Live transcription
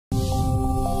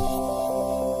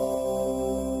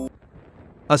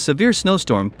A severe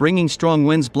snowstorm bringing strong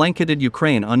winds blanketed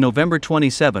Ukraine on November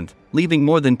 27, leaving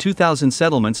more than 2,000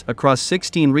 settlements across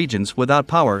 16 regions without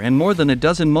power and more than a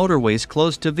dozen motorways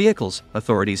closed to vehicles,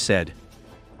 authorities said.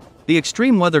 The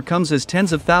extreme weather comes as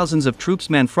tens of thousands of troops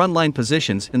man frontline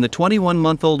positions in the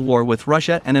 21-month-old war with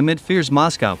Russia and amid fears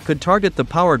Moscow could target the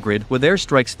power grid with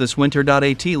airstrikes this winter.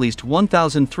 At least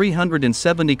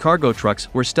 1,370 cargo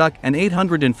trucks were stuck and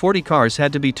 840 cars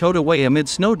had to be towed away amid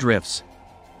snow drifts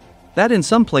that in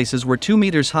some places were 2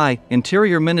 meters high.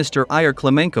 Interior Minister Ihor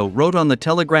Klimenko wrote on the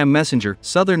Telegram messenger,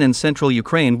 southern and central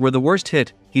Ukraine were the worst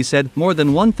hit. He said more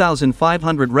than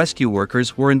 1,500 rescue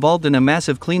workers were involved in a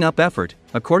massive cleanup effort,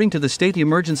 according to the State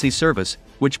Emergency Service,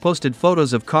 which posted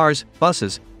photos of cars,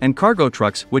 buses, and cargo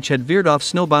trucks which had veered off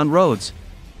snowbound roads.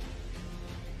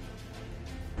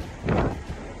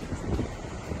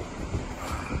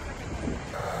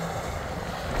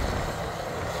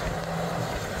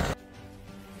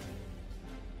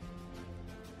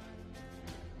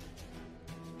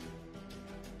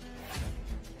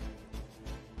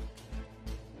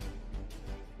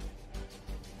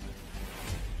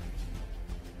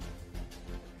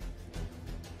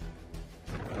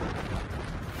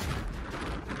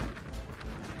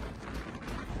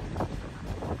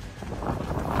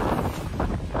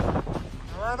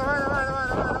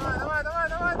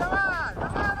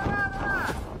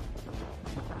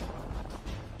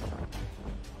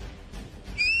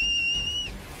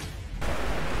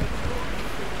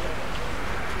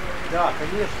 Да,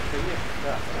 конечно,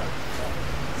 да.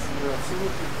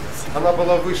 Она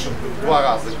была выше в 2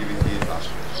 раза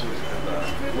девятиэтажка.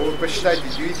 Ну вот посчитайте,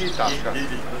 девятиэтажка.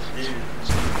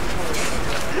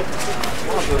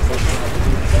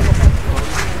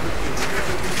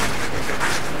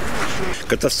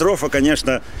 Катастрофа,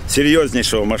 конечно,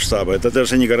 серьезнейшего масштаба. Это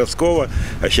даже не городского,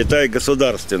 а считай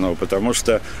государственного, потому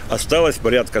что осталось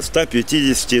порядка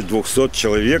 150-200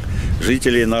 человек,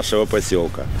 жителей нашего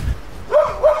поселка.